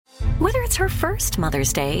Whether it's her first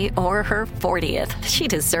Mother's Day or her 40th, she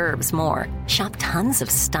deserves more. Shop tons of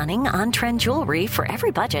stunning on-trend jewelry for every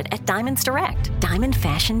budget at Diamonds Direct. Diamond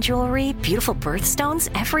fashion jewelry, beautiful birthstones,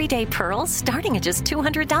 everyday pearls starting at just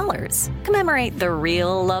 $200. Commemorate the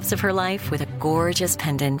real loves of her life with a gorgeous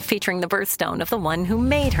pendant featuring the birthstone of the one who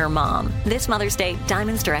made her mom. This Mother's Day,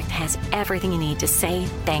 Diamonds Direct has everything you need to say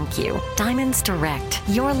thank you. Diamonds Direct.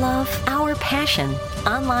 Your love, our passion.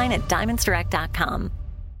 Online at diamondsdirect.com.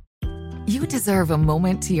 You deserve a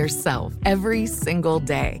moment to yourself every single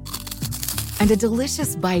day. And a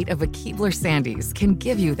delicious bite of a Keebler Sandies can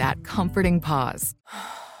give you that comforting pause.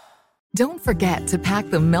 Don't forget to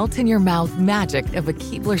pack the melt-in-your-mouth magic of a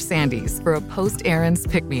Keebler Sandies for a post-errands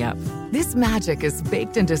pick-me-up. This magic is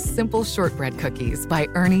baked into simple shortbread cookies by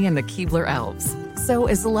Ernie and the Keebler Elves. So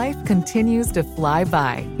as life continues to fly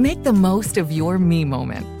by, make the most of your me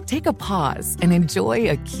moment. Take a pause and enjoy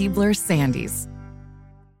a Keebler Sandies.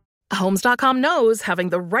 Homes.com knows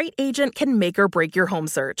having the right agent can make or break your home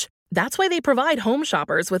search. That's why they provide home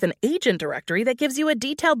shoppers with an agent directory that gives you a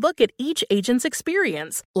detailed look at each agent's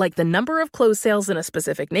experience, like the number of closed sales in a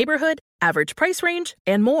specific neighborhood, average price range,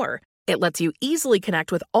 and more. It lets you easily connect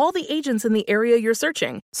with all the agents in the area you're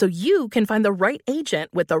searching, so you can find the right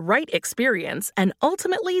agent with the right experience and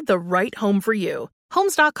ultimately the right home for you.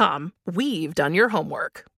 Homes.com. We've done your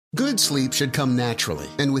homework. Good sleep should come naturally,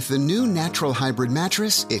 and with the new Natural Hybrid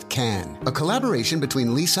mattress, it can. A collaboration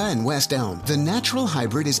between Lisa and West Elm, the Natural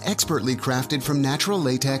Hybrid is expertly crafted from natural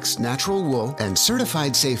latex, natural wool, and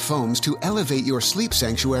certified safe foams to elevate your sleep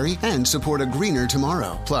sanctuary and support a greener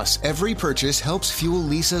tomorrow. Plus, every purchase helps fuel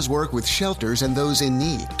Lisa's work with shelters and those in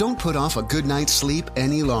need. Don't put off a good night's sleep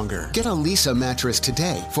any longer. Get a Lisa mattress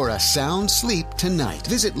today for a sound sleep tonight.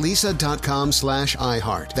 Visit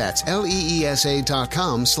lisa.com/iHeart. That's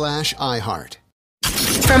LEESA.com/iHeart.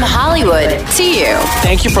 From Hollywood to you.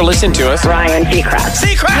 Thank you for listening to us. Ryan Seacrest.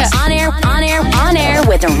 Seacrest! On air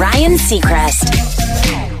with Ryan Seacrest.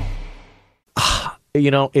 You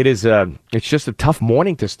know, it's just a tough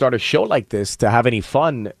morning to start a show like this, to have any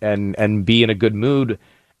fun and be in a good mood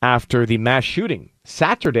after the mass shooting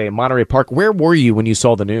Saturday in Monterey Park. Where were you when you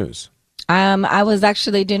saw the news? I was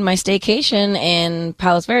actually doing my staycation in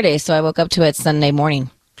Palos Verdes, so I woke up to it Sunday morning.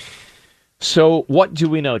 So what do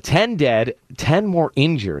we know? 10 dead, 10 more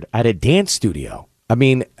injured at a dance studio. I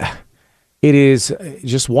mean, it is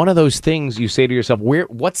just one of those things you say to yourself,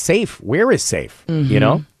 what's safe? Where is safe? Mm-hmm. You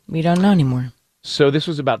know? We don't know anymore. So this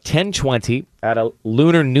was about 10:20 at a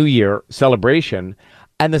Lunar New Year celebration.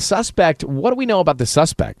 And the suspect, what do we know about the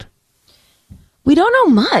suspect? We don't know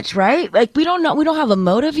much, right? Like, we don't know. We don't have a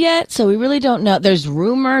motive yet, so we really don't know. There's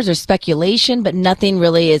rumors or speculation, but nothing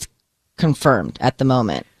really is confirmed at the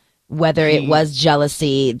moment. Whether it was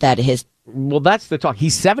jealousy that his... Well, that's the talk.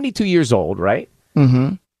 He's 72 years old, right?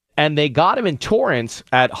 Mm-hmm. And they got him in Torrance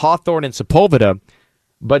at Hawthorne and Sepulveda,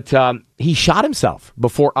 but he shot himself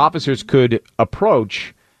before officers could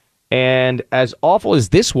approach. And as awful as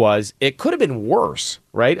this was, it could have been worse,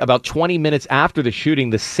 right? About 20 minutes after the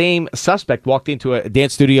shooting, the same suspect walked into a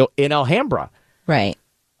dance studio in Alhambra. Right.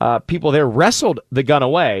 People there wrestled the gun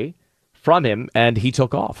away from him, and he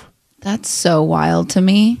took off. That's so wild to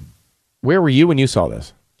me. Where were you when you saw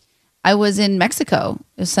this? I was in Mexico.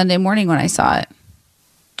 It was Sunday morning when I saw it.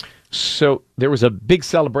 So there was a big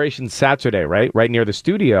celebration Saturday, right? Right near the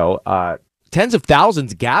studio. Tens of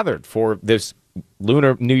thousands gathered for this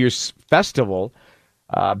Lunar New Year's festival.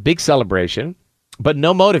 Big celebration, but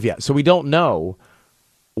no motive yet. So we don't know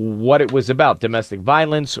what it was about. Domestic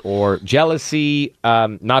violence or jealousy,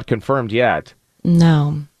 not confirmed yet.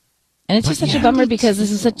 No. And it's just such a bummer because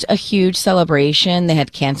this is such a huge celebration. They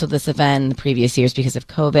had canceled this event in the previous years because of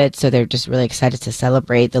COVID. So they're just really excited to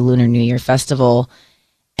celebrate the Lunar New Year festival.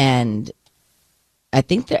 And I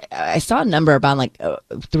think that I saw a number about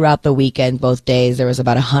throughout the weekend, both days, there was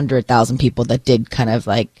about 100,000 people that did kind of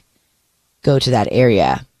like go to that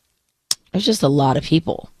area. There's just a lot of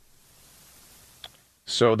people.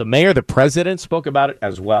 So the mayor, the president spoke about it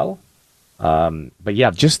as well. But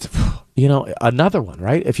yeah, just... You know, another one,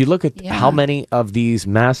 right? If you look at how many of these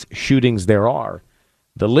mass shootings there are,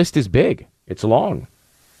 the list is big. It's long.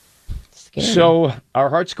 Scary. So our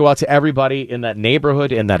hearts go out to everybody in that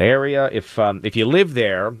neighborhood, in that area. If you live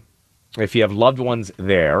there, if you have loved ones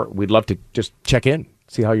there, we'd love to just check in,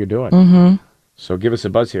 see how you're doing. Mm-hmm. So give us a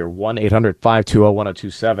buzz here,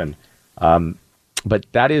 1-800-520-1027. But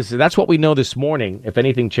that's what we know this morning. If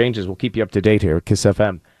anything changes, we'll keep you up to date here at Kiss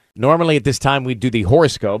FM. Normally at this time, we do the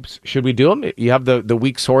horoscopes. Should we do them? You have the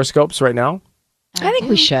week's horoscopes right now? I think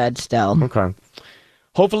we should still. Okay.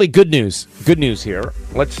 Hopefully good news. Good news here.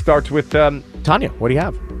 Let's start with Tanya. What do you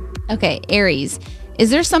have? Okay, Aries. Is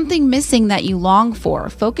there something missing that you long for?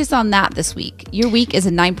 Focus on that this week. Your week is a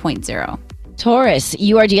 9.0. Taurus,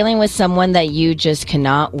 you are dealing with someone that you just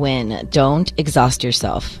cannot win. Don't exhaust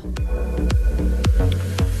yourself.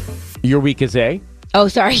 Your week is a? Oh,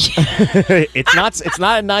 sorry. It's not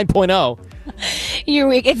a 9.0. Your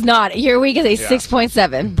week, it's not. Your week is a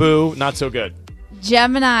 6.7. Boo, not so good.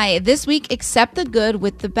 Gemini, this week accept the good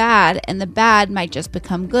with the bad, and the bad might just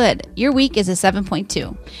become good. Your week is a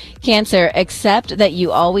 7.2. Cancer, accept that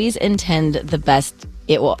you always intend the best.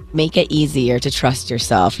 It will make it easier to trust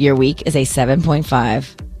yourself. Your week is a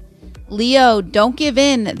 7.5. Leo, don't give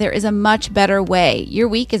in. There is a much better way. Your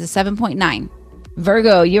week is a 7.9.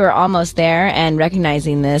 Virgo, you are almost there, and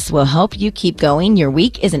recognizing this will help you keep going. Your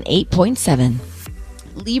week is an 8.7.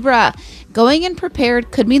 Libra, going in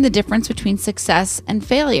prepared could mean the difference between success and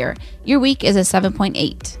failure. Your week is a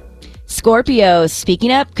 7.8. Scorpio,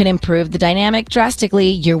 speaking up could improve the dynamic drastically.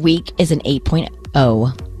 Your week is an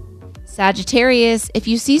 8.0. Sagittarius, if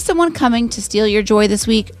you see someone coming to steal your joy this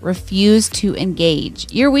week, refuse to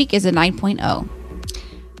engage. Your week is a 9.0.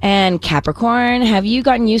 And Capricorn, have you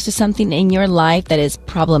gotten used to something in your life that is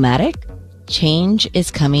problematic? Change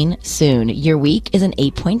is coming soon. Your week is an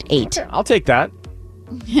 8.8. Okay, I'll take that.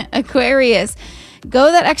 Aquarius,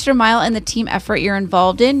 go that extra mile in the team effort you're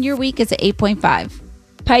involved in. Your week is an 8.5.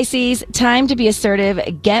 Pisces, time to be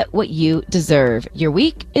assertive. Get what you deserve. Your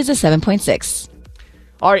week is a 7.6.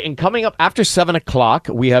 All right, and coming up after 7 o'clock,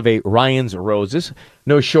 we have a Ryan's Roses.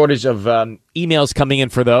 No shortage of emails coming in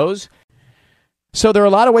for those. So there are a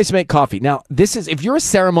lot of ways to make coffee. Now, this is, if you're a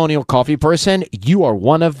ceremonial coffee person, you are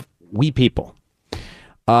one of we people.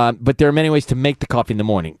 But there are many ways to make the coffee in the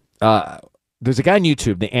morning. There's a guy on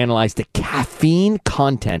YouTube that analyzed the caffeine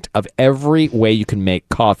content of every way you can make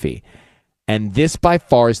coffee. And this by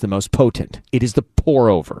far is the most potent. It is the pour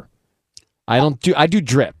over. I do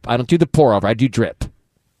drip. I don't do the pour over. I do drip.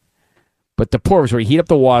 But the pour over is where you heat up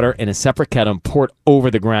the water in a separate kettle and pour it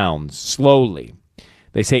over the grounds slowly.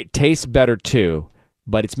 They say it tastes better too,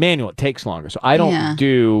 but it's manual. It takes longer. So I don't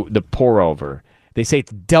do the pour over. They say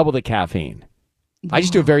it's double the caffeine. I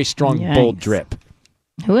just do a very strong, bold drip.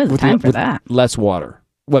 Who has time for that? Less water.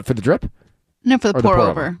 What, for the drip? No, for the pour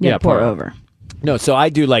over. Yeah, pour over. No, so I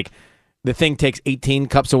do like, the thing takes 18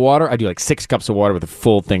 cups of water. I do like 6 cups of water with a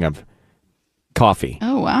full thing of coffee.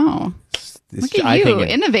 Oh, wow. Look at you,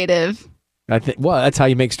 innovative. Well, that's how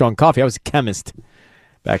you make strong coffee. I was a chemist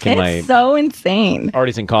back in It's so insane.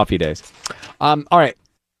 artisan coffee days. All right.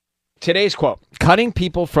 Today's quote: cutting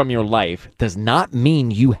people from your life does not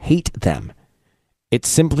mean you hate them. It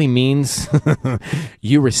simply means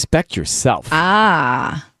you respect yourself.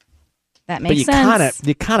 That makes sense. But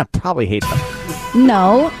you kind of probably hate them.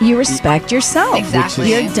 No, you respect yourself. Exactly.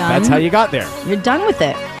 You're done. That's how you got there. You're done with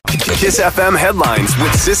it. Kiss FM headlines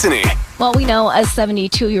with Sissany. Well, we know a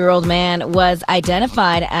 72-year-old man was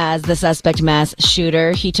identified as the suspect mass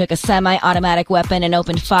shooter. He took a semi-automatic weapon and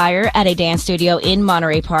opened fire at a dance studio in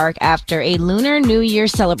Monterey Park after a Lunar New Year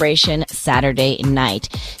celebration Saturday night.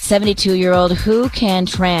 72-year-old Hu Can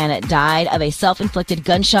Tran died of a self-inflicted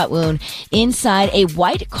gunshot wound inside a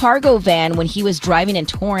white cargo van when he was driving in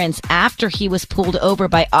Torrance after he was pulled over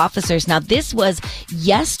by officers. Now, this was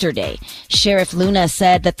yesterday. Sheriff Luna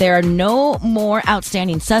said that there are no more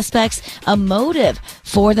outstanding suspects. A motive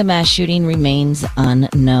for the mass shooting remains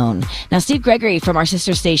unknown. Now, Steve Gregory from our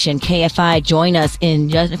sister station, KFI, join us in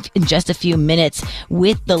just a few minutes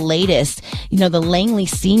with the latest. You know, the Langley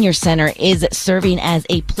Senior Center is serving as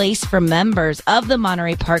a place for members of the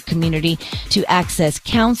Monterey Park community to access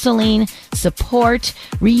counseling, support,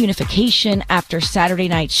 reunification after Saturday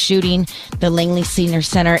night's shooting. The Langley Senior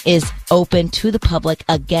Center is open to the public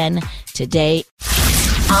again today.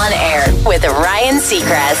 On air with Ryan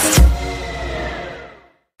Seacrest.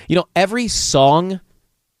 You know, every song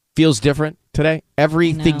feels different today.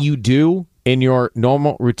 Everything you do in your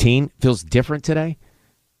normal routine feels different today.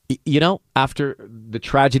 You know, after the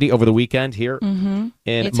tragedy over the weekend here in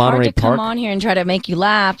It's Monterey hard to Park. come on here and try to make you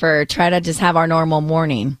laugh or try to just have our normal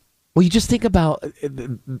morning. Well, you just think about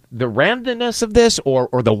the randomness of this or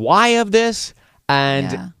the why of this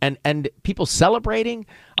and people celebrating.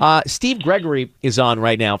 Steve Gregory is on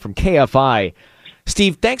right now from KFI.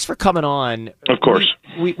 Steve, thanks for coming on. Of course.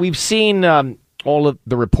 We've seen all of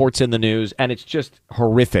the reports in the news, and it's just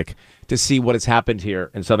horrific to see what has happened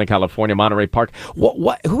here in Southern California, Monterey Park.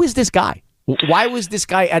 Who is this guy? Why was this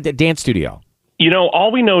guy at the dance studio? You know,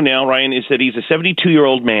 all we know now, Ryan, is that he's a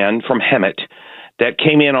 72-year-old man from Hemet that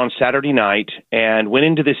came in on Saturday night and went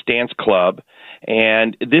into this dance club.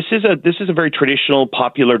 And this is a very traditional,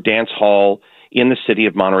 popular dance hall in the city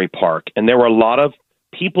of Monterey Park. And there were a lot of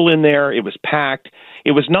people in there. It was packed.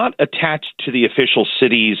 It was not attached to the official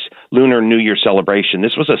city's Lunar New Year celebration.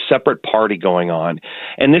 This was a separate party going on.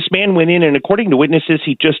 And this man went in, and according to witnesses,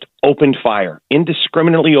 he just opened fire,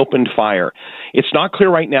 indiscriminately opened fire. It's not clear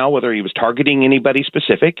right now whether he was targeting anybody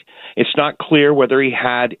specific. It's not clear whether he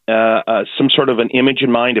had some sort of an image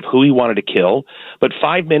in mind of who he wanted to kill. But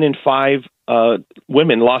 5 men and 5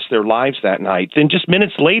 women lost their lives that night. Then just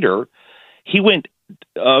minutes later, he went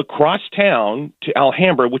across town to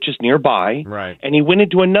Alhambra, which is nearby, right, and he went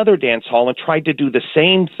into another dance hall and tried to do the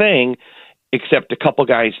same thing, except a couple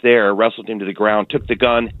guys there wrestled him to the ground, took the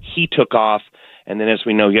gun, he took off, and then as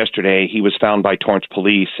we know yesterday, he was found by Torrance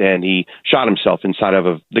police, and he shot himself inside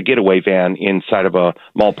of the getaway van inside of a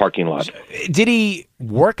mall parking lot. Did he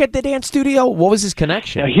work at the dance studio? What was his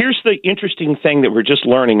connection? Now, here's the interesting thing that we're just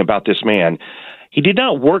learning about this man. He did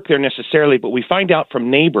not work there necessarily, but we find out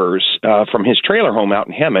from neighbors from his trailer home out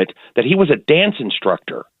in Hemet that he was a dance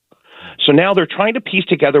instructor. So now they're trying to piece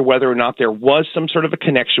together whether or not there was some sort of a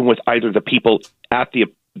connection with either the people at the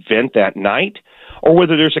event that night, or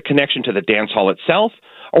whether there's a connection to the dance hall itself,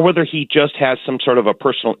 or whether he just has some sort of a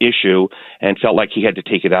personal issue and felt like he had to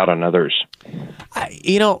take it out on others.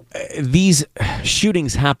 These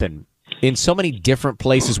shootings happen in so many different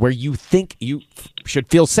places where you think you should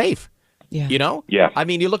feel safe. Yeah. Yeah. I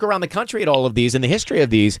mean, you look around the country at all of these and the history of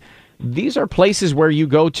these are places where you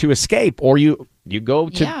go to escape or you go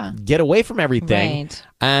to get away from everything. Right.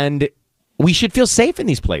 And we should feel safe in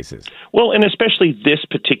these places. Well, and especially this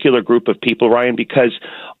particular group of people, Ryan, because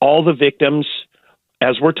all the victims,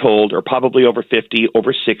 as we're told, are probably over 50,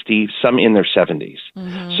 over 60, some in their 70s.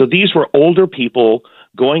 Mm-hmm. So these were older people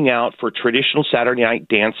going out for traditional Saturday night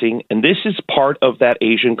dancing, and this is part of that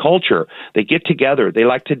Asian culture. They get together, they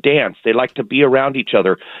like to dance, they like to be around each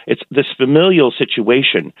other. It's this familial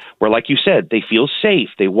situation where, like you said, they feel safe,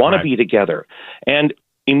 they want to be together. And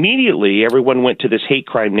immediately everyone went to this hate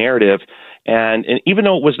crime narrative, and even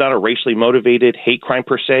though it was not a racially motivated hate crime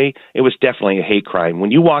per se, it was definitely a hate crime.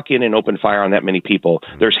 When you walk in and open fire on that many people,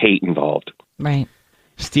 there's hate involved. Right.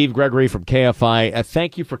 Steve Gregory from KFI,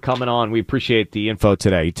 thank you for coming on. We appreciate the info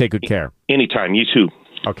today. You take good care. Anytime. You too.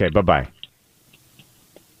 Okay, bye-bye.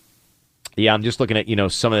 Yeah, I'm just looking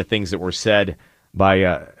at, some of the things that were said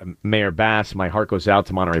by Mayor Bass. My heart goes out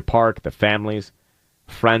to Monterey Park, the families,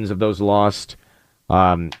 friends of those lost.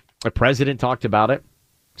 The president talked about it.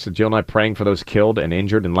 So Jill and I praying for those killed and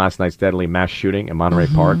injured in last night's deadly mass shooting in Monterey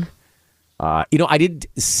Park. I didn't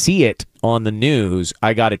see it on the news.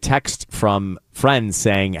 I got a text from friends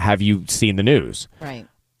saying, have you seen the news? Right.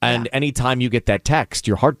 And anytime you get that text,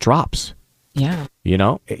 your heart drops. Yeah.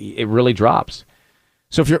 It really drops.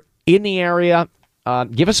 So if you're in the area,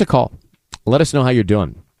 give us a call. Let us know how you're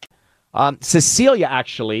doing. Cecilia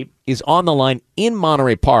actually is on the line in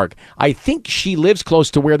Monterey Park. I think she lives close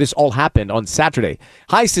to where this all happened on Saturday.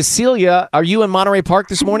 Hi, Cecilia. Are you in Monterey Park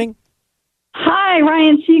this morning? Hi,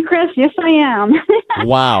 Ryan Seacrest. Yes, I am.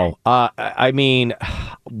 Wow. I mean,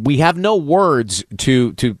 we have no words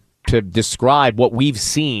to describe what we've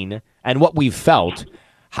seen and what we've felt.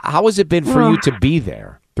 How has it been for you to be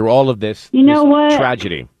there through all of this, what?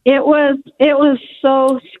 Tragedy? It was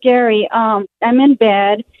so scary. I'm in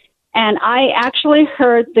bed, and I actually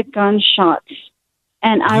heard the gunshots.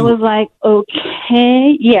 And I was like,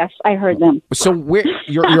 okay, yes, I heard them. So where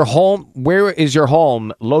your home? Where is your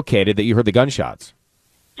home located that you heard the gunshots?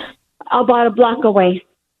 About a block away.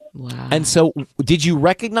 Wow. And so, did you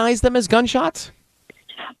recognize them as gunshots?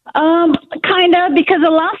 Kind of, because the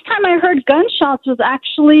last time I heard gunshots was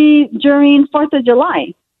actually during 4th of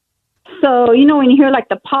July. So when you hear like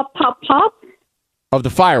the pop, pop, pop of the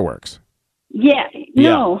fireworks. Yeah.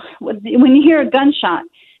 No, when you hear a gunshot.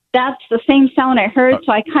 That's the same sound I heard,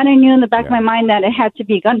 so I kind of knew in the back of my mind that it had to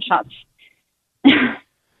be gunshots.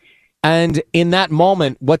 And in that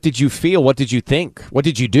moment, what did you feel? What did you think? What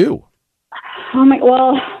did you do?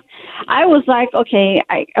 Well, I was like, okay,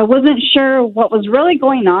 I wasn't sure what was really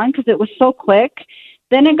going on because it was so quick.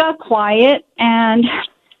 Then it got quiet, and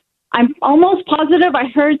I'm almost positive I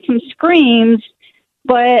heard some screams,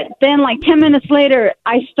 but then like 10 minutes later,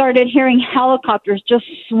 I started hearing helicopters just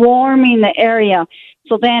swarming the area.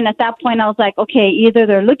 So then at that point, I was like, okay, either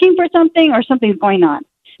they're looking for something or something's going on.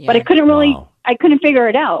 Yeah. But I couldn't figure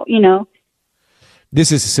it out,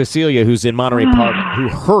 This is Cecilia, who's in Monterey Park, who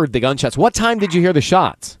heard the gunshots. What time did you hear the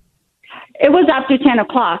shots? It was after 10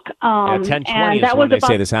 o'clock. 10:20 is when they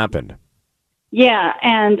say this happened. Yeah,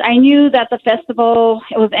 and I knew that the festival,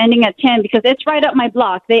 it was ending at 10 because it's right up my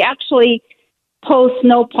block. They actually post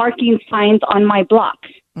no parking signs on my block.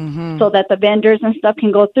 Mm-hmm. So that the vendors and stuff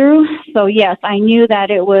can go through. So, yes, I knew that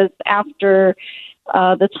it was after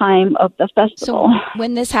the time of the festival. So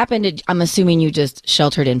when this happened, I'm assuming you just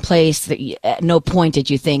sheltered in place. At no point did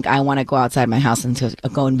you think, I want to go outside my house and to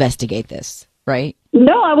go investigate this, right?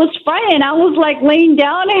 No, I was frightened. I was like laying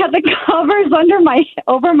down. I had the covers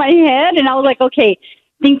over my head, and I was like, okay,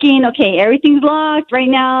 thinking, okay, everything's locked right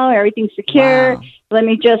now. Everything's secure. Wow. Let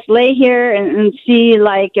me just lay here and see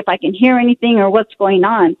like if I can hear anything or what's going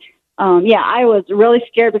on. I was really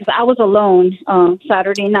scared because I was alone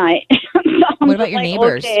Saturday night. What about your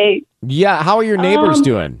neighbors? Okay. Yeah, how are your neighbors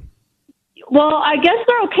doing? Well, I guess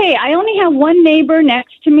they're okay. I only have one neighbor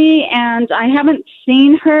next to me, and I haven't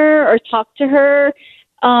seen her or talked to her.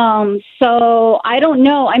 So I don't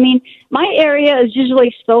know. I mean, my area is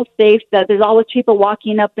usually so safe that there's always people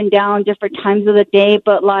walking up and down different times of the day.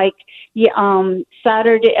 But like,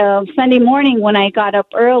 Sunday morning when I got up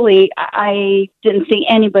early, I didn't see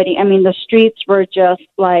anybody. I mean, the streets were just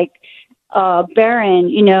like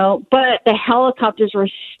barren, but the helicopters were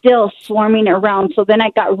still swarming around. So then I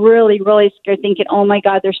got really, really scared thinking, oh my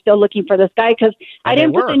God, they're still looking for this guy because I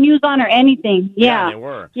didn't put the news on or anything. Yeah, they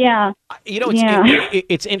were. Yeah.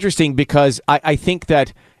 It's interesting because I think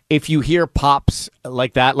that if you hear pops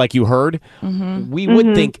like that, like you heard, we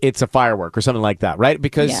would think it's a firework or something like that, right?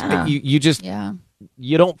 Because you just,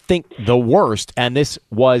 you don't think the worst, and this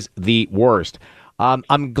was the worst.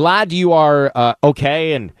 I'm glad you are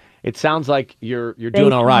okay, and it sounds like you're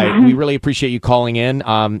doing all right. We really appreciate you calling in.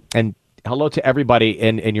 And hello to everybody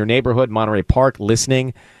in your neighborhood, Monterey Park,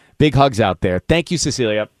 listening. Big hugs out there. Thank you,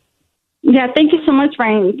 Cecilia. Yeah, thank you so much,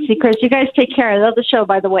 Ryan Seacrest. You guys take care. I love the show,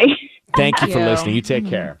 by the way. Thank you for listening. You take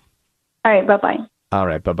care. All right, bye-bye. All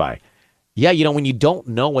right, bye-bye. Yeah, when you don't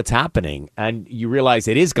know what's happening and you realize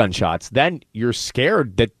it is gunshots, then you're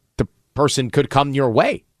scared that the person could come your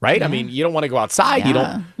way, right? Yeah. I mean, you don't want to go outside.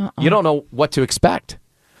 Yeah. You don't know what to expect.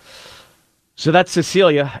 So that's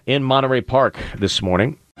Cecilia in Monterey Park this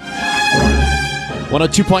morning.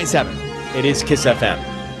 102.7. It is Kiss FM.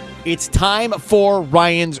 It's time for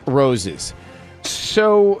Ryan's Roses.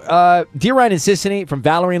 So, dear Ryan and Sissany, from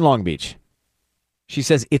Valerie in Long Beach. She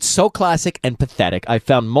says, it's so classic and pathetic. I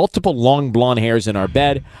found multiple long blonde hairs in our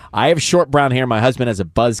bed. I have short brown hair. My husband has a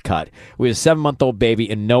buzz cut. We have a 7-month-old baby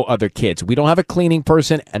and no other kids. We don't have a cleaning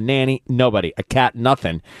person, a nanny, nobody, a cat,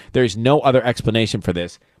 nothing. There's no other explanation for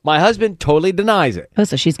this. My husband totally denies it. Oh,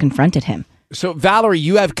 so she's confronted him. So, Valerie,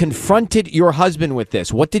 you have confronted your husband with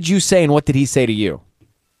this. What did you say and what did he say to you?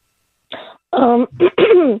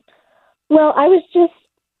 Well, I was just,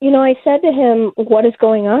 I said to him, what is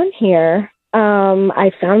going on here?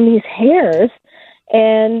 I found these hairs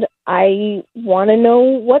and I want to know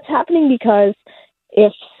what's happening because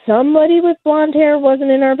if somebody with blonde hair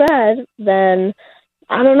wasn't in our bed, then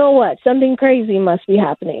I don't know what. Something crazy must be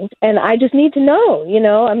happening. And I just need to know,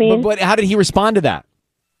 I mean. But how did he respond to that?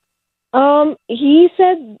 He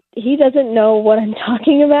said he doesn't know what I'm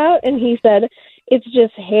talking about. And he said, it's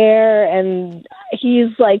just hair. And he's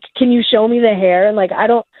like, can you show me the hair? And like, I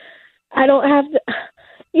don't have to,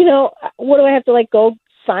 what do I have to like go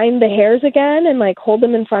find the hairs again and like hold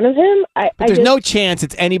them in front of him? There's no chance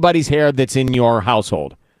it's anybody's hair that's in your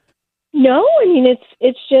household. No, I mean,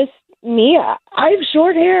 it's just me. I have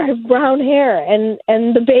short hair, I have brown hair, and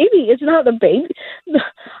the baby, it's not the baby.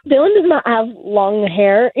 Dylan does not have long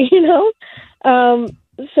hair,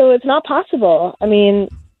 so it's not possible. I mean,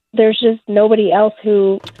 there's just nobody else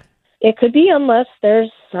who it could be unless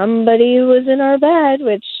there's somebody who was in our bed,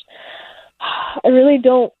 which I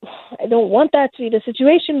don't want that to be the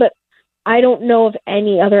situation, but I don't know of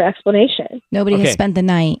any other explanation. Nobody has spent the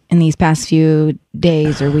night in these past few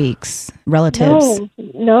days or weeks. Relatives?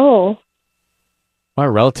 No. My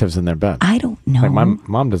relatives in their bed. I don't know. Like my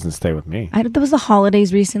mom doesn't stay with me. There was the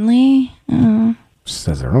holidays recently. She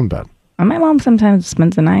has her own bed. My mom sometimes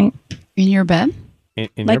spends the night. In your bed? In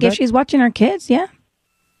like your if bed? she's watching her kids, yeah.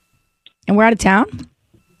 And we're out of town.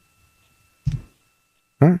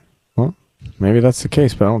 All right. Well, maybe that's the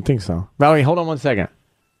case, but I don't think so. Valerie, hold on one second.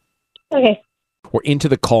 Okay. We're into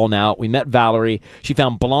the call now. We met Valerie. She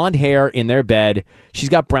found blonde hair in their bed. She's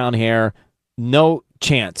got brown hair. No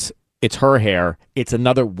chance it's her hair. It's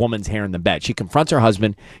another woman's hair in the bed. She confronts her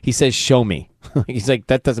husband. He says, show me. He's like,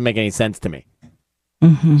 that doesn't make any sense to me.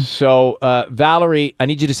 Mm-hmm. So, Valerie, I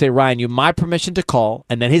need you to say, Ryan, you have my permission to call,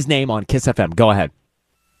 and then his name on Kiss FM. Go ahead.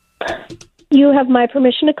 You have my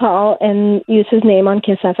permission to call and use his name on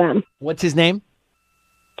Kiss FM. What's his name?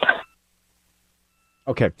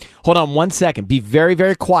 Okay. Hold on one second. Be very,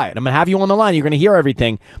 very quiet. I'm going to have you on the line. You're going to hear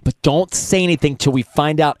everything, but don't say anything till we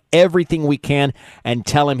find out everything we can and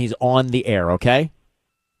tell him he's on the air, okay?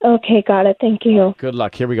 Okay, got it. Thank you. Good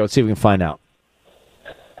luck. Here we go. Let's see if we can find out.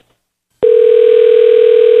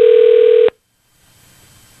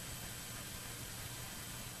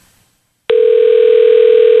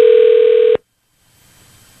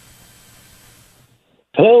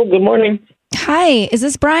 Hello, good morning. Hi, is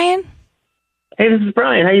this Brian? Hey, this is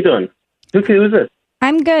Brian. How you doing? Who's this?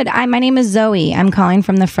 I'm good. My name is Zoe. I'm calling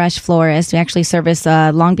from the Fresh Florist. We actually service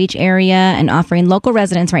Long Beach area and offering local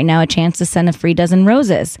residents right now a chance to send a free dozen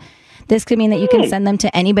roses. This could mean that you can send them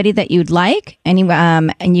to anybody that you'd like, and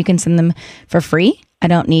you can send them for free. I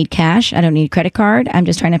don't need cash. I don't need credit card. I'm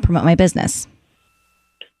just trying to promote my business.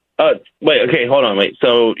 Wait, okay, hold on, wait.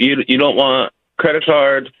 So you don't want credit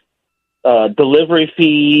card, delivery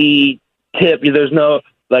fee, tip? There's no,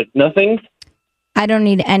 nothing? I don't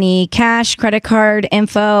need any cash, credit card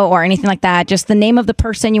info, or anything like that. Just the name of the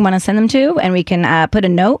person you want to send them to, and we can put a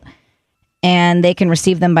note, and they can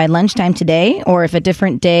receive them by lunchtime today. Or if a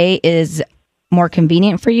different day is more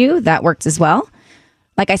convenient for you, that works as well.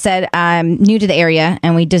 Like I said, I'm new to the area,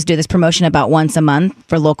 and we just do this promotion about once a month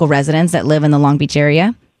for local residents that live in the Long Beach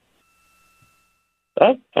area.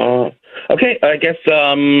 Okay. I guess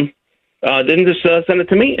then just send it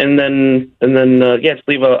to me, and then just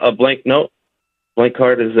leave a blank note. Blank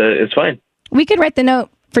card is fine. We could write the note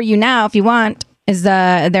for you now if you want. Is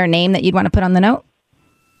there a name that you'd want to put on the note?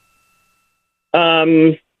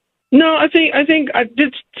 No, I think I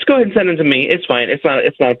just go ahead and send it to me. It's fine. It's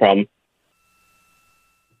not a problem.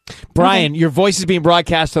 Brian, your voice is being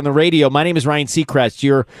broadcast on the radio. My name is Ryan Seacrest.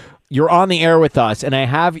 You're on the air with us, and I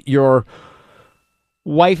have your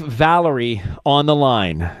wife Valerie on the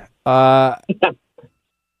line. Why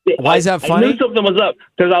is that funny? I knew something was up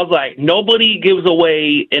because I was like, nobody gives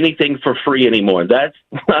away anything for free anymore.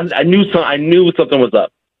 I knew something was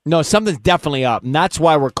up. No, something's definitely up, and that's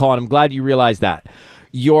why we're calling. I'm glad you realized that.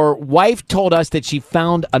 Your wife told us that she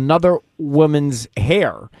found another woman's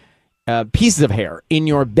hair, pieces of hair, in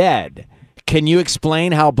your bed. Can you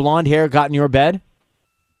explain how blonde hair got in your bed?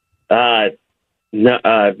 No,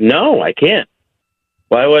 I can't.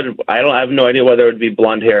 Why would I have no idea why there would be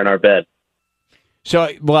blonde hair in our bed. So,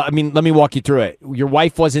 well, I mean, let me walk you through it. Your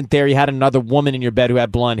wife wasn't there. You had another woman in your bed who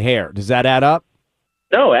had blonde hair. Does that add up?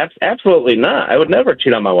 No, absolutely not. I would never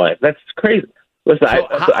cheat on my wife. That's crazy. Listen,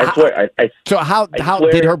 so I swear. How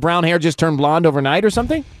did her brown hair just turn blonde overnight or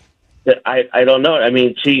something? I don't know. I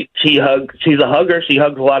mean, she's a hugger. She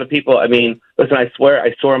hugs a lot of people. I mean, listen, I swear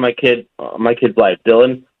in my kid's life,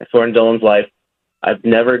 Dylan. I swear in Dylan's life, I've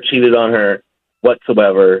never cheated on her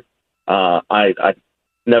whatsoever. I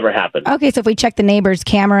never happened. Okay, so if we check the neighbors'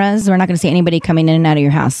 cameras, we're not going to see anybody coming in and out of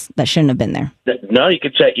your house that shouldn't have been there. No, you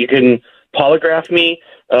can check. You can polygraph me.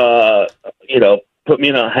 Put me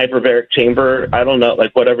in a hyperbaric chamber. I don't know,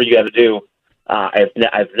 whatever you got to do.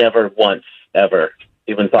 I've never once ever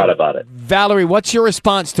even thought about it. Valerie, what's your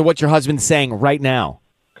response to what your husband's saying right now?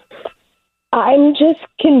 I'm just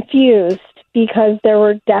confused because there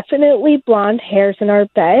were definitely blonde hairs in our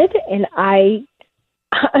bed, and I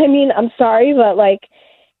mean, I'm sorry, but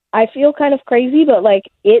I feel kind of crazy, but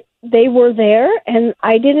they were there, and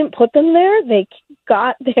I didn't put them there. They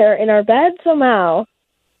got there in our bed somehow.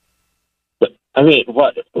 I mean,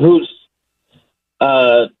 what? Who's?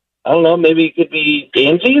 I don't know. Maybe it could be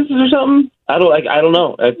Angie's or something. I don't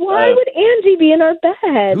know. Why would Angie be in our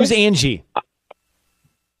bed? Who's Angie?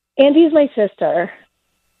 Angie's my sister.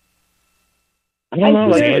 I don't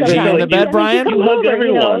know. Is Angie in the bed, Brian? You hug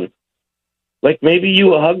everyone. Maybe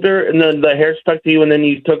you hugged her and then the hair stuck to you and then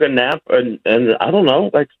you took a nap and I don't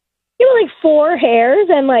know. Four hairs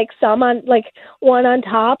and some on one on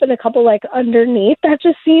top and a couple underneath. That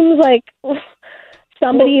just seems like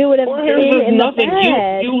somebody who would have been in nothing. the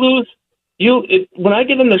bed. You lose. When I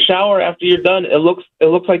get in the shower after you're done, it looks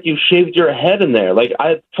like you shaved your head in there.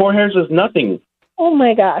 4 hairs is nothing. Oh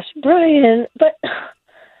my gosh, Brian! But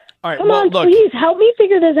all right, come on, please help me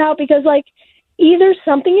figure this out because either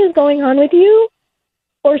something is going on with you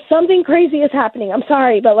or something crazy is happening. I'm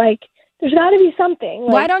sorry, but there's got to be something.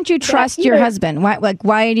 Why don't you trust your husband?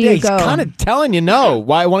 Why do you go? He's kind of telling you no.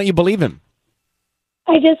 Why don't you believe him?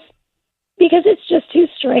 Because it's just too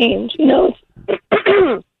strange,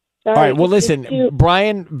 All right. Well, listen,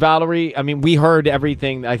 Brian, Valerie, I mean, we heard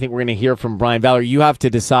everything I think we're going to hear from Brian. Valerie, you have to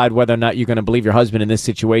decide whether or not you're going to believe your husband in this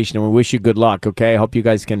situation, and we wish you good luck, okay? I hope you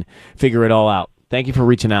guys can figure it all out. Thank you for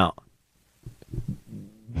reaching out.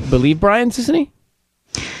 Believe Brian, Sissany?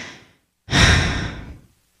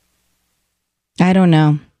 I don't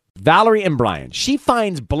know. Valerie and Brian. She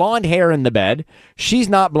finds blonde hair in the bed. She's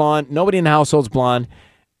not blonde. Nobody in the household's blonde.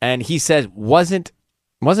 And he says, wasn't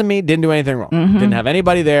me, didn't do anything wrong. Mm-hmm. Didn't have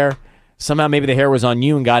anybody there. Somehow maybe the hair was on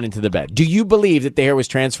you and got into the bed. Do you believe that the hair was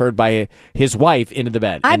transferred by his wife into the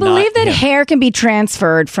bed? I believe that hair can be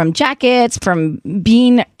transferred from jackets, from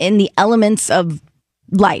being in the elements of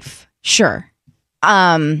life. Sure.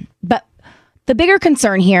 But the bigger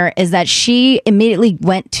concern here is that she immediately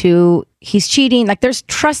went to he's cheating. Like there's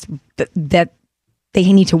trust that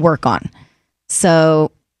they need to work on.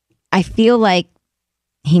 So I feel like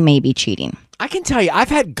he may be cheating. I can tell you, I've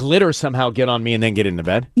had glitter somehow get on me and then get into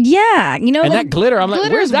bed. Yeah, And like, that glitter, I'm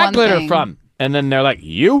like, where's that one glitter thing. from? And then they're like,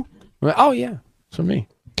 you? I'm like, oh, yeah, it's from me.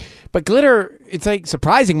 But glitter, it's like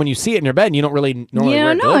surprising when you see it in your bed and you don't really normally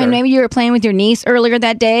wear glitter. And maybe you were playing with your niece earlier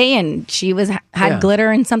that day and she had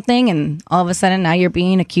glitter in something, and all of a sudden now you're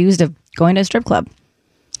being accused of going to a strip club.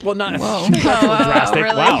 Well, not Whoa. drastic.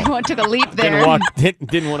 Really? Wow. Took a leap there.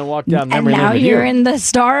 Didn't want to walk down And memory lane now with you're you. in the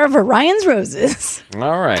star of Orion's Roses.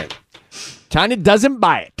 All right. China doesn't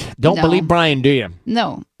buy it. Don't No. believe Brian, do you?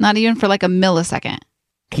 No, not even for like a millisecond.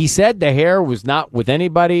 He said the hair was not with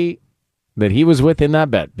anybody that he was with in that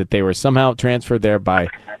bed, that they were somehow transferred there by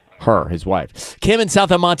her, his wife. Kim in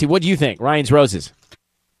South Almonte, what do you think? Ryan's Roses.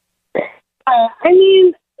 I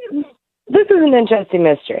mean, this is an interesting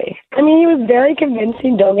mystery. I mean, he was very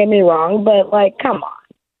convincing, don't get me wrong, but, like, come on.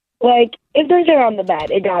 Like, if there's hair on the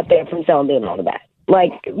bed, it got there from someone being on the bed.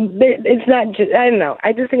 Like, it's not just, I don't know.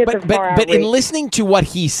 I just think it's a far But in outrage. listening to what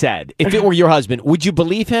he said, if it were your husband, would you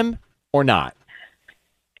believe him or not?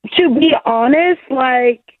 To be honest,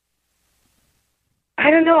 like, I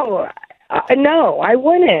don't know. No, I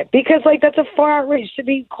wouldn't. Because, like, that's a far outrage. To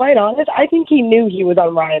be quite honest, I think he knew he was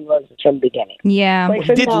on Ryan Roses from the beginning. Yeah. Like,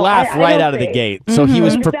 He did no, laugh I right don't out of the think. gate, so he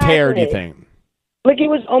was prepared, you Exactly. think? Like, he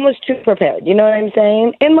was almost too prepared. You know what I'm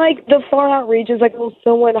saying? And, like, the far outrage is like, well,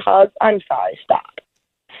 someone hugs. I'm sorry. Stop.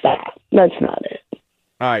 That's not it.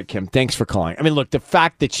 All right, Kim, thanks for calling. I mean, look, the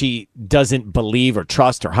fact that she doesn't believe or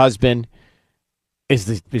trust her husband is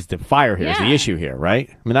the fire here, is the issue here, right?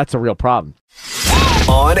 I mean, that's a real problem.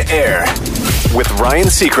 On air with Ryan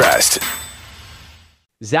Seacrest.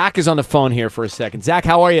 Zach is on the phone here for a second. Zach,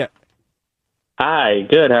 how are you? Hi,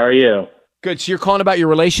 good. How are you? Good. So you're calling about your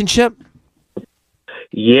relationship?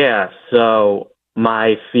 Yeah, so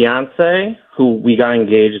my fiance, who we got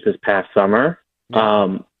engaged this past summer,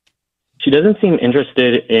 she doesn't seem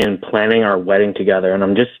interested in planning our wedding together, and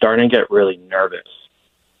I'm just starting to get really nervous.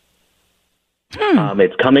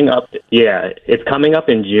 It's coming up. Yeah, it's coming up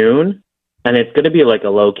in June, and it's going to be like a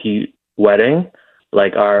low-key wedding.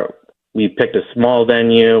 Like we picked a small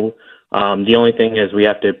venue. The only thing is we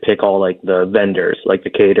have to pick all like the vendors, like the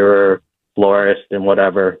caterer, florist, and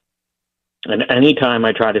whatever. And anytime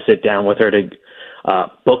I try to sit down with her to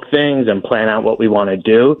book things and plan out what we want to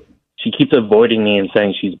do, she keeps avoiding me and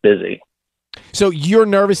saying she's busy. So you're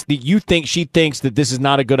nervous that you think she thinks that this is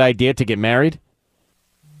not a good idea to get married?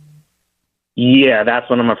 Yeah, that's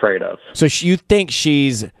what I'm afraid of. So you think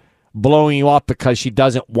she's blowing you off because she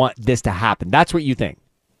doesn't want this to happen. That's what you think?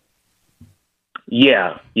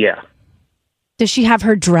 Yeah. Does she have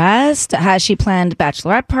her dressed? Has she planned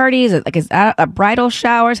bachelorette parties? Is that a bridal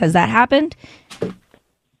showers? Has that happened?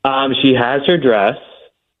 She has her dress.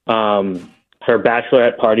 Her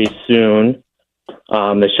bachelorette party soon.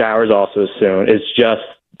 The shower's also soon. It's just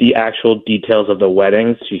the actual details of the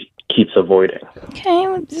weddings she keeps avoiding. Okay,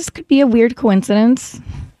 well, this could be a weird coincidence.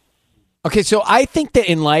 Okay, so I think that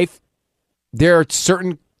in life, there are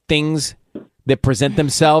certain things that present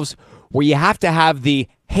themselves where you have to have the,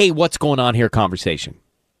 hey, what's going on here conversation.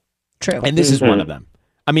 True. And this is one of them.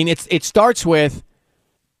 I mean, it starts with,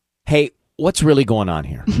 hey, what's really going on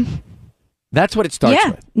here? That's what it starts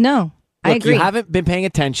with. No, I Look, agree. you haven't been paying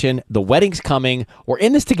attention. The wedding's coming. We're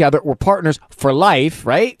in this together. We're partners for life,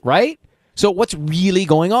 right? Right? So what's really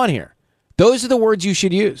going on here? Those are the words you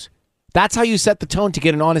should use. That's how you set the tone to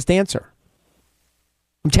get an honest answer.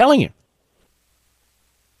 I'm telling you.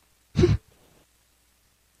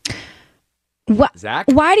 Zach?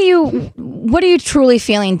 What are you truly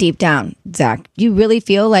feeling deep down, Zach? You really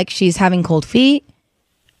feel like she's having cold feet?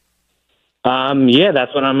 Yeah,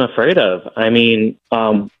 that's what I'm afraid of. I mean,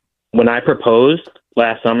 when I proposed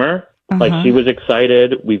last summer, like she was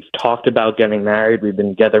excited. We've talked about getting married. We've been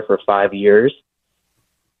together for 5 years.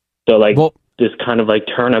 So like this kind of like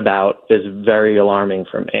turnabout is very alarming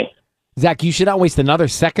for me. Zach, you should not waste another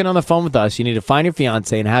second on the phone with us. You need to find your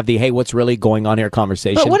fiance and have the, hey, what's really going on here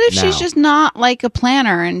conversation. But what if now. she's just not like a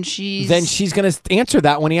planner and she's... Then she's going to answer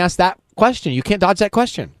that when he asks that question. You can't dodge that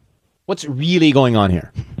question. What's really going on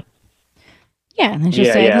here? Yeah, and then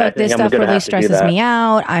she'll say, look, this stuff really stresses me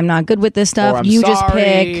out. I'm not good with this stuff. Or I'm You just sorry,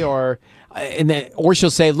 pick. or she'll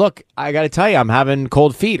say, look, I got to tell you, I'm having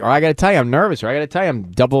cold feet, or I got to tell you, I'm nervous, or I got to tell you,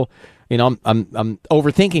 I'm double, I'm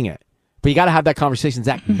overthinking it. But you got to have that conversation,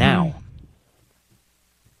 Zach, now.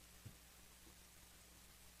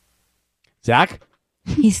 Zach?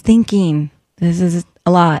 He's thinking. This is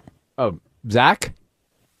a lot. Oh, Zach?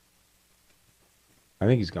 I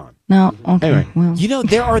think he's gone. No, okay. Anyway, well.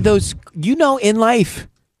 there are those, in life,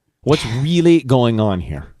 What's really going on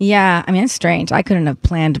here? Yeah, I mean, it's strange. I couldn't have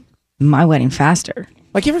planned my wedding faster.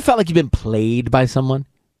 Like, you ever felt like you've been played by someone?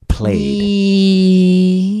 Played.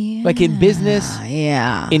 Like in business?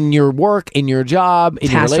 Yeah. In your work, in your job, in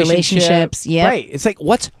Past your relationships, yep. Right. It's like,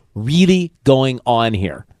 what's really going on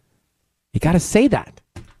here? You got to say that.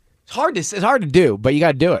 It's hard to do, but you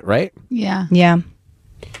got to do it, right? Yeah. Yeah.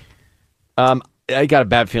 I got a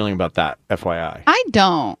bad feeling about that, FYI. I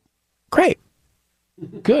don't. Great.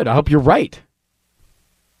 Good. I hope you're right.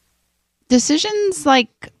 Decisions,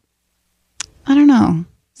 like, I don't know.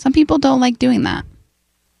 Some people don't like doing that.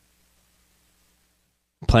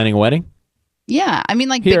 Planning a wedding? Yeah, I mean,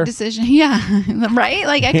 like Here. big decision. Yeah, right.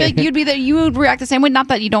 Like I feel like you would react the same way. Not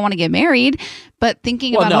that you don't want to get married, but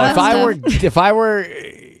thinking Well, about no. all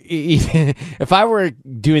If I were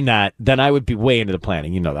doing that, then I would be way into the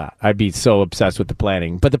planning. You know that. I'd be so obsessed with the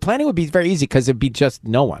planning. But the planning would be very easy because it'd be just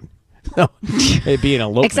no one. No, it'd be an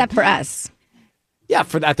elopement. Except for us. Yeah,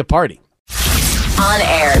 at the party. On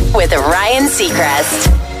air with Ryan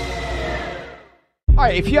Seacrest. All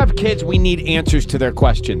right, if you have kids, we need answers to their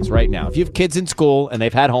questions right now. If you have kids in school and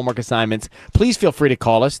they've had homework assignments, please feel free to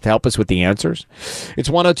call us to help us with the answers. It's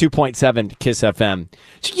 102.7 KISS FM.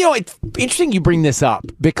 So, it's interesting you bring this up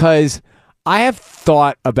because I have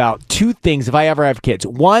thought about two things if I ever have kids.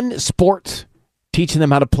 One, sports, teaching them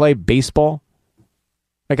how to play baseball.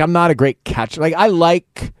 Like, I'm not a great catcher. Like, I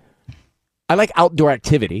like outdoor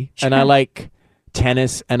activity, and I like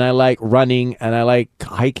tennis, and I like running, and I like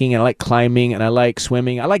hiking, and I like climbing, and I like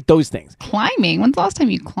swimming. I like those things. Climbing? When's the last time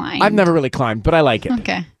you climbed? I've never really climbed, but I like it.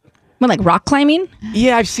 Okay. What, like rock climbing?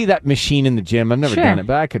 Yeah, I see that machine in the gym. I've never Sure. done it,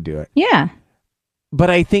 but I could do it. Yeah. But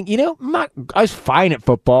I think, I was fine at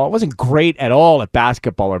football. I wasn't great at all at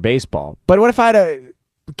basketball or baseball. But what if I had a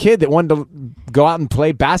kid that wanted to go out and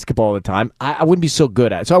play basketball all the time? I wouldn't be so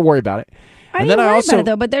good at it. So I worry about it. I don't worry about it,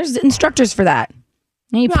 though, but there's instructors for that.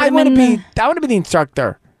 And you put I them want to in be the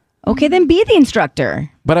instructor. Okay, then be the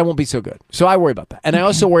instructor. But I won't be so good. So I worry about that. And I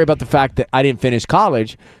also worry about the fact that I didn't finish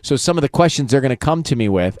college. So some of the questions they're going to come to me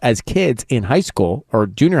with as kids in high school or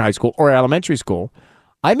junior high school or elementary school,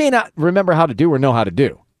 I may not remember how to do or know how to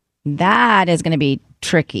do. That is going to be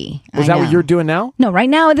tricky. Is that what you're doing now? No, right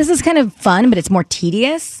now this is kind of fun, but it's more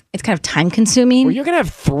tedious. It's kind of time consuming. Well, you're going to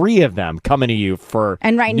have 3 of them coming to you for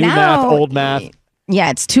And right new now, math, old math. Yeah,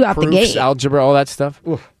 it's 2 out the proofs, gate. algebra, all that stuff.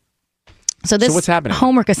 Oof. So this what's happening?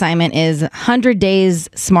 homework assignment is 100 Days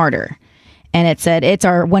Smarter. And it said it's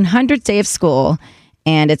our 100th day of school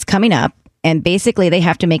and it's coming up. And basically they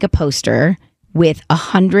have to make a poster with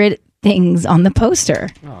 100 things on the poster.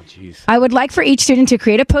 Oh, jeez. I would like for each student to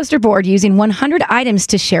create a poster board using 100 items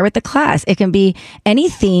to share with the class. It can be any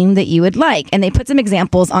theme that you would like. And they put some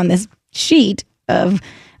examples on this sheet of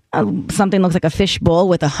something looks like a fish bowl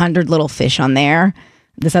with 100 little fish on there.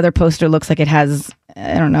 This other poster looks like it has,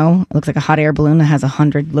 I don't know, it looks like a hot air balloon that has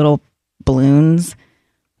 100 little balloons.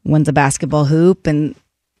 One's a basketball hoop. And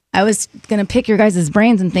I was going to pick your guys'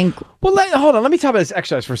 brains and think. Well, hold on. Let me talk about this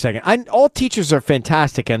exercise for a second. All teachers are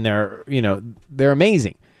fantastic and they're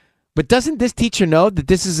amazing. But doesn't this teacher know that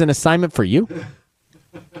this is an assignment for you?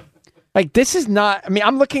 Like, this is not,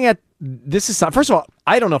 I'm looking at this is, first of all,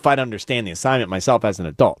 I don't know if I'd understand the assignment myself as an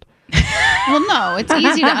adult. Well, no, it's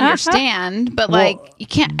easy to understand, but you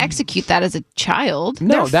can't execute that as a child.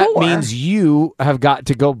 No, that means you have got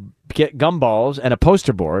to go get gumballs and a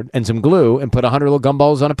poster board and some glue and put 100 little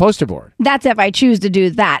gumballs on a poster board. That's if I choose to do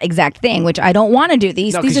that exact thing, which I don't want to do.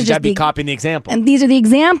 These No, are because you just got to be copying the example. and these are the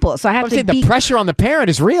examples. So I have to be the pressure on the parent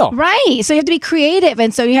is real. right. So you have to be creative,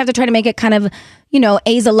 and so you have to try to make it kind of,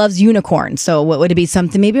 Asa loves unicorns. So what would it be?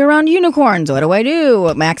 Something maybe around unicorns. What do I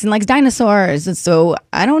do? Maxon likes dinosaurs. And so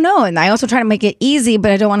I don't know. And I also try to make it easy,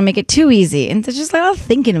 but I don't want to make it too easy. And there's just a lot of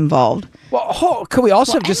thinking involved. Well, could we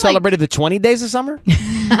also have just celebrated the 20 days of summer?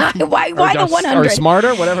 Why the 100? Or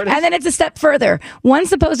smarter, whatever it is. And then it's a step further. Once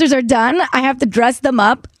the posters are done, I have to dress them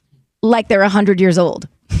up like they're 100 years old.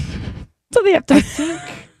 So they have to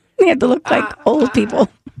look like old people.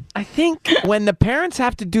 I think when the parents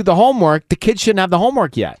have to do the homework, the kids shouldn't have the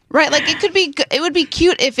homework yet. Right, like it would be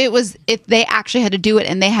cute if they actually had to do it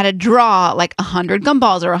and they had to draw like 100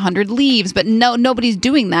 gumballs or 100 leaves, but nobody's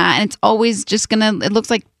doing that, and it's always just it looks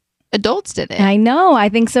like adults did it. I know. I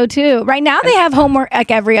think so too. Right now they have homework like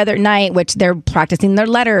every other night, which they're practicing their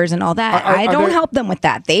letters and all that. I don't help them with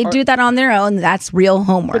that. They do that on their own. That's real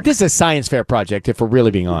homework. But this is a science fair project, if we're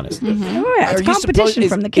really being honest. Mm-hmm. Oh, yeah, it's competition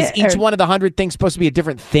from the kids. Is each one of the 100 things supposed to be a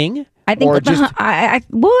different thing? I think.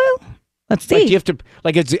 Well, let's see. Like, do you have to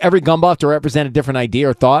is every gumball have to represent a different idea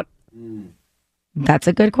or thought? That's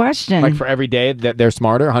a good question. Like for every day that they're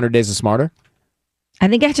smarter, 100 days of smarter. I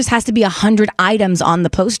think it just has to be 100 items on the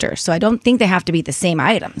poster. So I don't think they have to be the same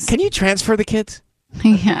items. Can you transfer the kids?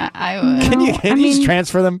 Yeah, I would. Can you just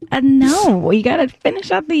transfer them? No, you got to finish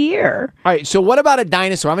out the year. All right, so what about a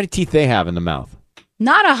dinosaur? How many teeth they have in the mouth?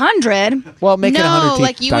 Not 100. Well, make it 100 teeth. No,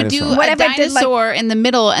 like you would do a dinosaur in the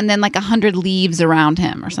middle and then like 100 leaves around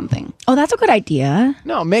him or something. Oh, that's a good idea.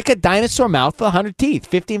 No, make a dinosaur mouth with 100 teeth,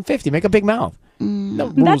 50 and 50. Make a big mouth. No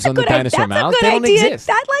rules on the dinosaur mouth. They don't exist.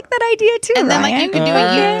 I like that idea too. And then like you could do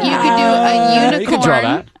a unicorn. You could draw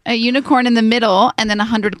that. A unicorn in the middle and then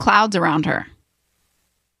 100 clouds around her.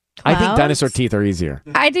 I think dinosaur teeth are easier.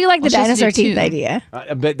 I do like the dinosaur teeth idea.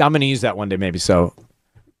 But I'm going to use that one day maybe. So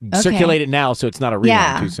circulate it now so it's not a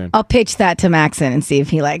rerun too soon. I'll pitch that to Maxon and see if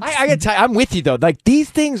he likes. I got to tell you, I'm with you though. Like these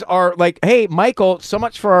things are like, hey, Michael, so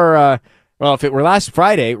much for our, well, if it were last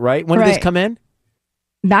Friday, right? When did this come in?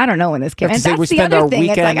 I don't know when this came in. That's we the spend other our thing.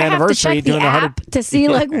 weekend It's like anniversary I have to check doing the 100 app to see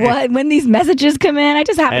like when these messages come in. I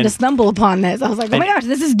just happened to stumble upon this. I was like, oh my gosh,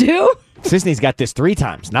 this is due. Sisney's got this 3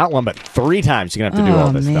 times, not 1, but 3 times. You're gonna have to do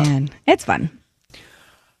all this stuff. It's fun.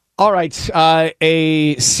 All right,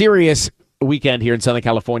 a serious weekend here in Southern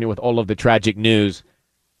California with all of the tragic news.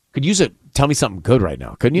 Could use a tell me something good right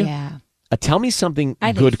now, couldn't you? Yeah. A tell me something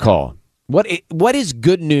good call. What is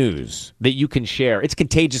good news that you can share? It's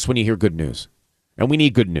contagious when you hear good news, and we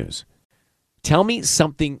need good news. Tell me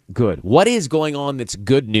something good. What is going on that's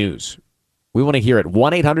good news? We want to hear it.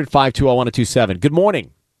 1-800-520-1027. Good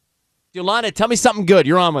morning. Yolanda, tell me something good.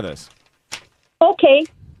 You're on with us. Okay.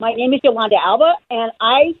 My name is Yolanda Alba, and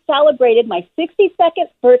I celebrated my 62nd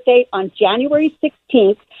birthday on January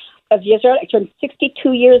 16th of this year. I turned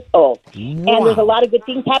 62 years old. Wow. And there's a lot of good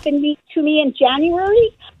things happening to me in January.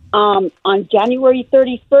 On January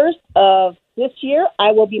 31st of this year,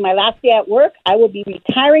 I will be my last day at work. I will be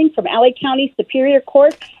retiring from LA County Superior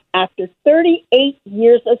Court after 38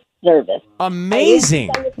 years of service.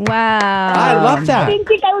 Amazing. Wow. I love that. I didn't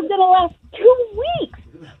think I was going to last 2 weeks.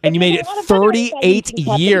 And you made it 38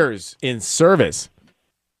 years in service.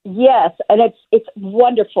 Yes, and it's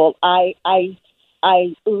wonderful. I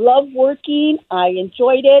love working. I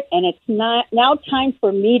enjoyed it, and it's now time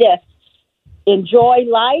for me to enjoy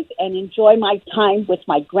life and enjoy my time with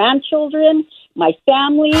my grandchildren, my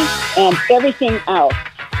family, and everything else.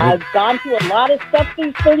 I've gone through a lot of stuff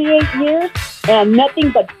these 38 years, and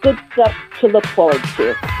nothing but good stuff to look forward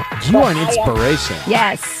to. You are an inspiration.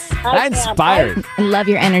 Yes. I'm inspired. I love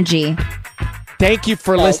your energy. Thank you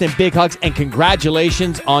for listening. Big hugs and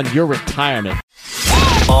congratulations on your retirement.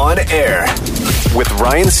 On Air with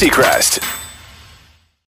Ryan Seacrest.